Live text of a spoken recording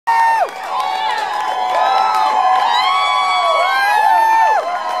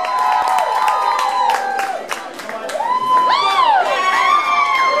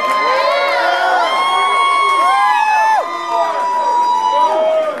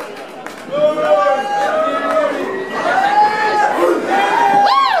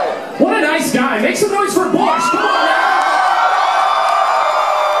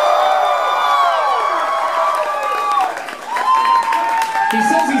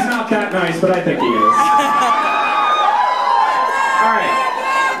that nice, but I think he is. Alright.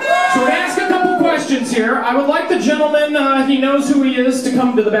 So we're going to ask a couple questions here. I would like the gentleman, he knows who he is, to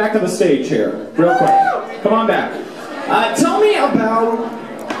come to the back of the stage here. Real quick. Come on back. Tell me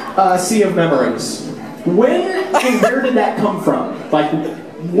about Sea of Memories. When and where did that come from? Like,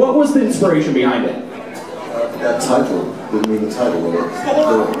 what was the inspiration behind it? That title. Didn't mean the title of it.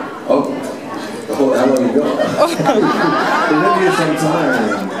 The whole, how long you go? It took me some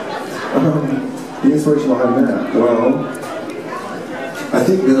time. The inspiration behind that. Well, I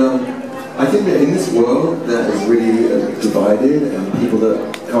think that in this world that is really divided and people that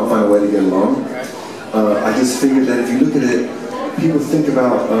can't find a way to get along, I just figured that if you look at it, people think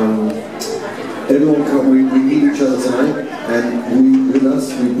about everyone we meet each other tonight, and with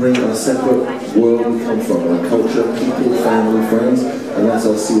us we bring our separate world we come from, our culture, people, family, friends, and that's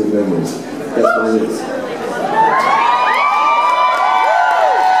our sea of memories. That's what it is.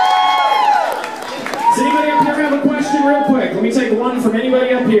 Does anybody up here have a question real quick? Let me take one from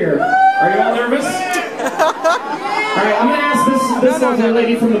anybody up here. Are you all nervous? Alright, I'm going to ask this lovely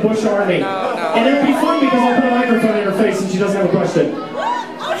lady from the Bush Army. And it'll be fun because I'll put a microphone in her face and she doesn't have a question.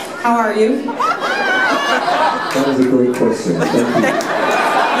 How are you? That was a great question. Thank you.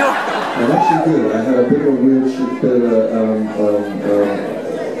 I'm actually good. I had a bit of a weird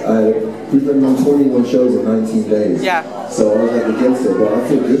we've been on 21 shows in 19 days. Yeah. So I was like against it, but I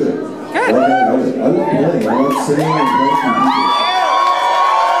feel good. Good. I love playing. I love singing and playing for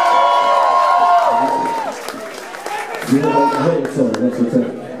people.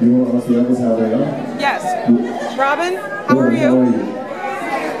 You want to ask the others how they are? Yes. Robin, how are you? How are you?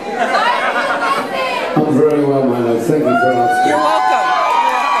 I'm very well, man. Thank you for asking. You're welcome.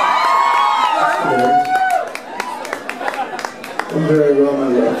 I'm very well, my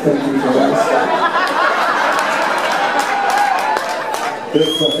love. Thank you for asking.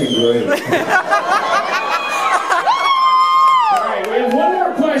 They're fucking great. Alright, we have one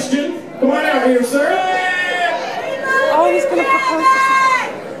more question. Come on out here, sir. Oh, he's going to propose to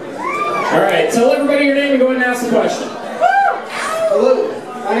Alright, tell everybody your name and go ahead and ask the question. Hello,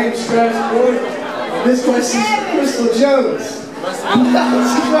 my name's Travis Boyd. This question is for Crystal Jones. She's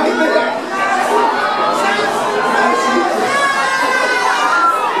right there.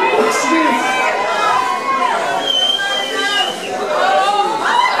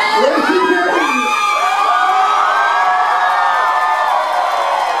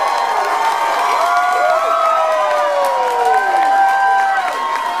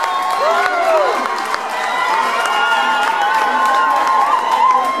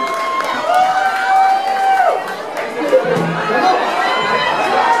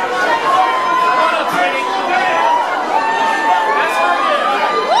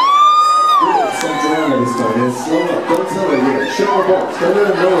 Don't tell her yet. Shut the box. Don't let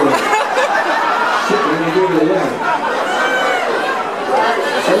her know it. Shit, when you give it away.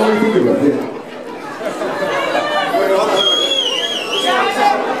 How long do you think about it?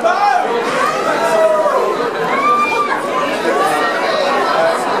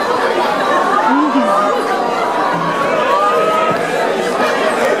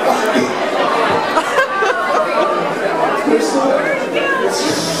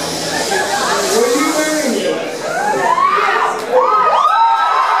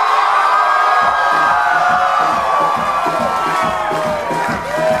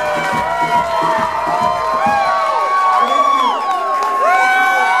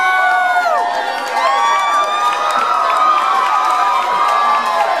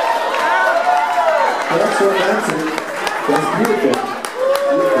 That's romantic. That's beautiful.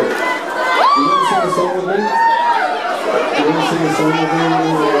 Beautiful. You want to sing a song with me? You want to sing a song with me?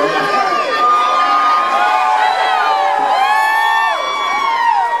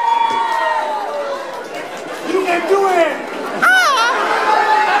 You can do it!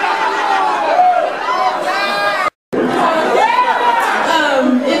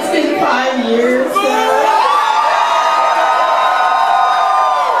 It's been 5 years.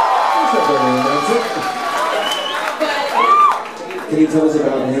 Can you tell us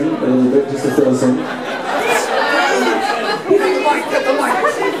about him a little bit, just to fill us in?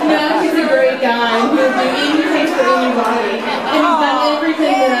 No, he's a great guy. He'll do anything for anybody. And he's done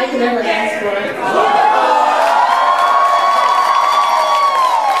everything that I could ever ask for.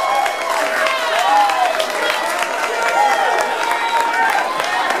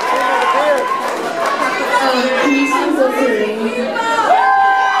 Can you sing something?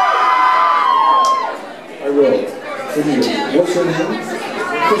 I will. What's your name?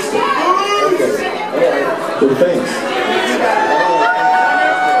 Crystal. Okay. Alright. Well, thanks.